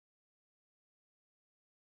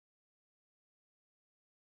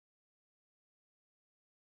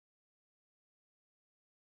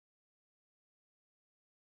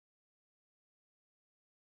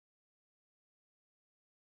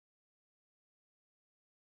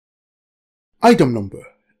Item Number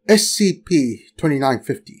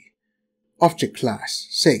SCP-2950 Object Class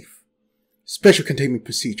Safe Special Containment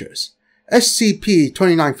Procedures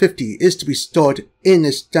SCP-2950 is to be stored in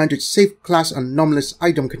a standard Safe Class Anomalous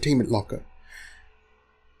Item Containment Locker.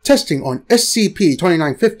 Testing on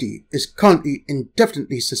SCP-2950 is currently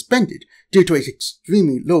indefinitely suspended due to its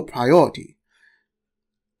extremely low priority.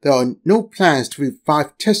 There are no plans to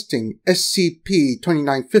revive testing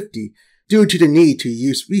SCP-2950 due to the need to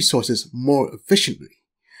use resources more efficiently.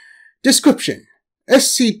 Description: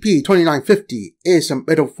 SCP-2950 is a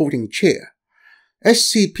metal folding chair.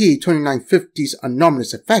 SCP-2950's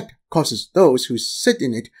anomalous effect causes those who sit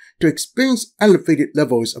in it to experience elevated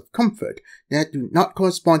levels of comfort that do not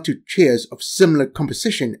correspond to chairs of similar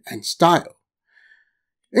composition and style.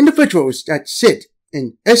 Individuals that sit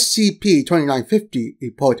in SCP-2950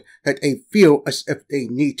 report that they feel as if they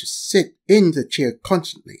need to sit in the chair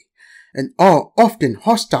constantly, and are often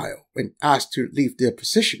hostile when asked to leave their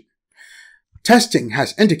position. Testing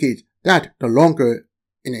has indicated that the longer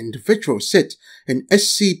an individual sits in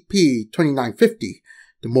SCP-2950,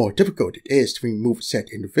 the more difficult it is to remove said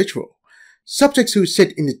individual. Subjects who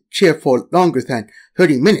sit in the chair for longer than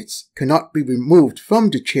 30 minutes cannot be removed from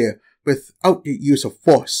the chair without the use of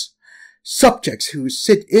force. Subjects who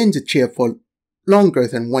sit in the chair for longer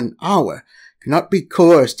than 1 hour cannot be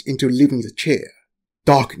coerced into leaving the chair.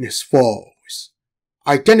 Darkness falls.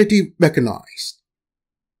 Identity recognized.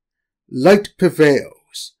 Light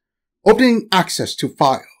prevails. Opening access to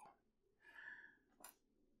file.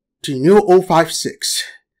 To New 056.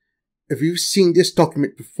 If you've seen this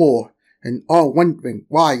document before and are wondering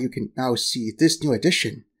why you can now see this new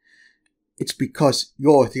edition, it's because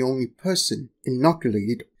you're the only person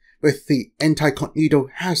inoculated with the anti-cognito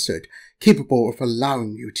hazard capable of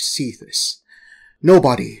allowing you to see this.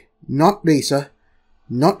 Nobody, not Laser,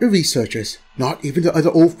 not the researchers, not even the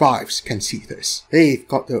other O5s can see this. They've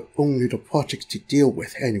got their own little projects to deal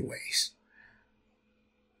with anyways.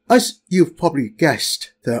 As you've probably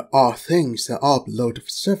guessed, there are things that are below the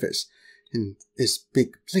surface in this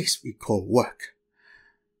big place we call work.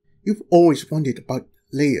 You've always wondered about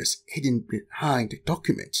layers hidden behind the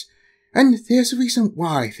documents, and there's a reason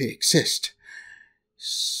why they exist.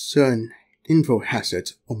 Certain info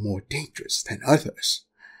hazards are more dangerous than others.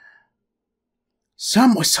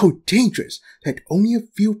 Some are so dangerous that only a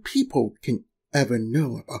few people can ever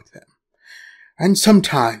know about them. And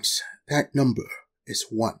sometimes that number is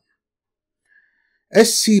 1.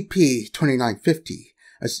 SCP-2950,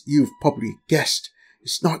 as you've probably guessed,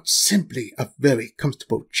 is not simply a very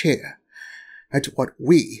comfortable chair. That's what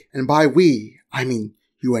we, and by we, I mean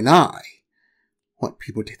you and I, want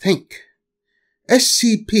people to think.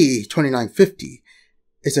 SCP-2950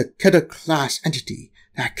 is a Keter-class entity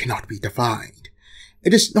that cannot be defined.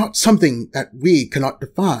 It is not something that we cannot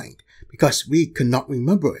define because we cannot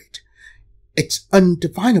remember it. It's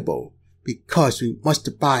undefinable because we must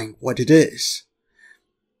define what it is.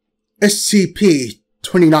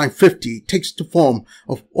 SCP-2950 takes the form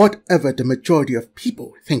of whatever the majority of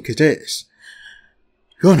people think it is.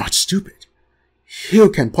 You're not stupid. You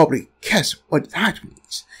can probably guess what that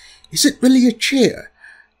means. Is it really a chair?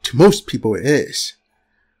 To most people it is.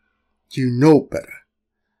 You know better.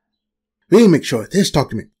 We make sure this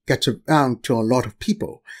document gets around to a lot of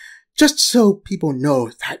people, just so people know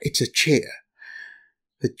that it's a chair.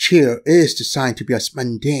 The chair is designed to be as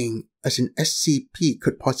mundane as an SCP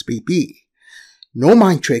could possibly be. No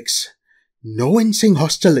mind tricks, no insane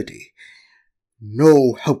hostility,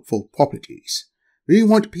 no helpful properties. We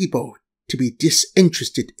want people to be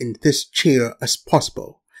disinterested in this chair as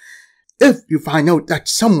possible. If you find out that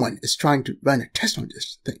someone is trying to run a test on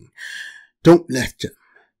this thing, don't let them.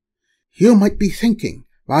 You might be thinking,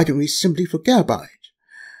 why don't we simply forget about it?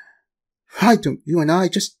 Why don't you and I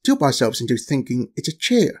just dupe ourselves into thinking it's a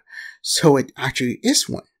chair, so it actually is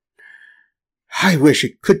one? I wish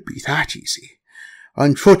it could be that easy.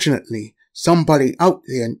 Unfortunately, somebody out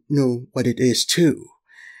there knew what it is too,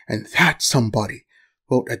 and that somebody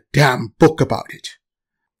wrote a damn book about it.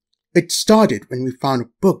 It started when we found a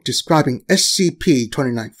book describing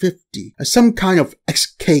SCP-2950 as some kind of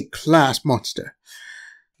XK class monster.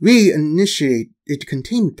 We initiated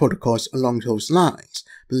containment protocols along those lines,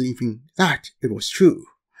 believing that it was true.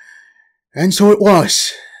 And so it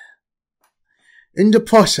was. In the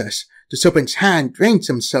process, the Serpent's Hand drained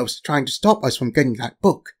themselves trying to stop us from getting that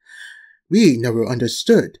book. We never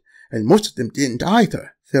understood, and most of them didn't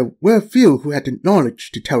either. There were a few who had the knowledge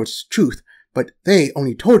to tell us the truth, but they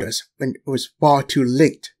only told us when it was far too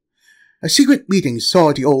late. A secret meeting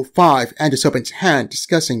saw the O5 and the Serpent's Hand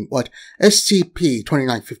discussing what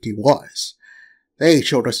SCP-2950 was. They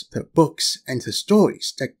showed us the books and the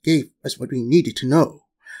stories that gave us what we needed to know.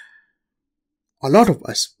 A lot of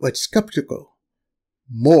us were skeptical.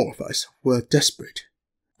 More of us were desperate.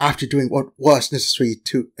 After doing what was necessary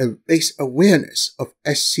to erase awareness of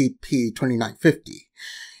SCP-2950,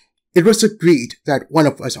 it was agreed that one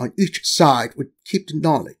of us on each side would keep the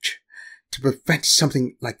knowledge to prevent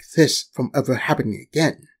something like this from ever happening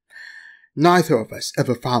again. Neither of us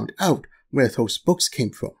ever found out where those books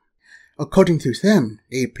came from. According to them,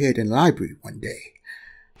 they appeared in the library one day.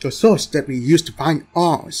 The source that we used to find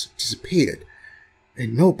ours disappeared,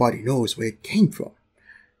 and nobody knows where it came from.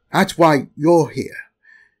 That's why you're here.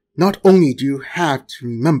 Not only do you have to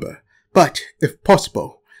remember, but, if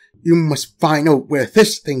possible, you must find out where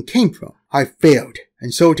this thing came from. I failed,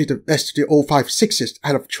 and so did the rest of the 056s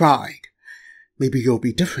that have tried. Maybe you'll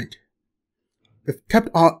be different. We've kept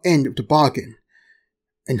our end of the bargain,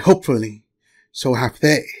 and hopefully, so have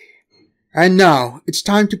they. And now, it's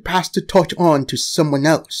time to pass the torch on to someone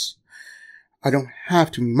else. I don't have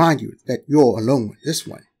to remind you that you're alone with this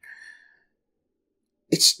one.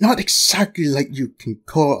 It's not exactly like you can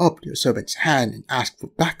call up your servant's hand and ask for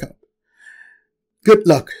backup. Good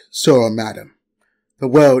luck, sir or madam. The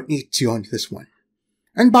world needs you on this one.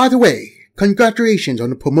 And by the way, congratulations on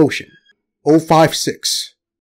the promotion. 056.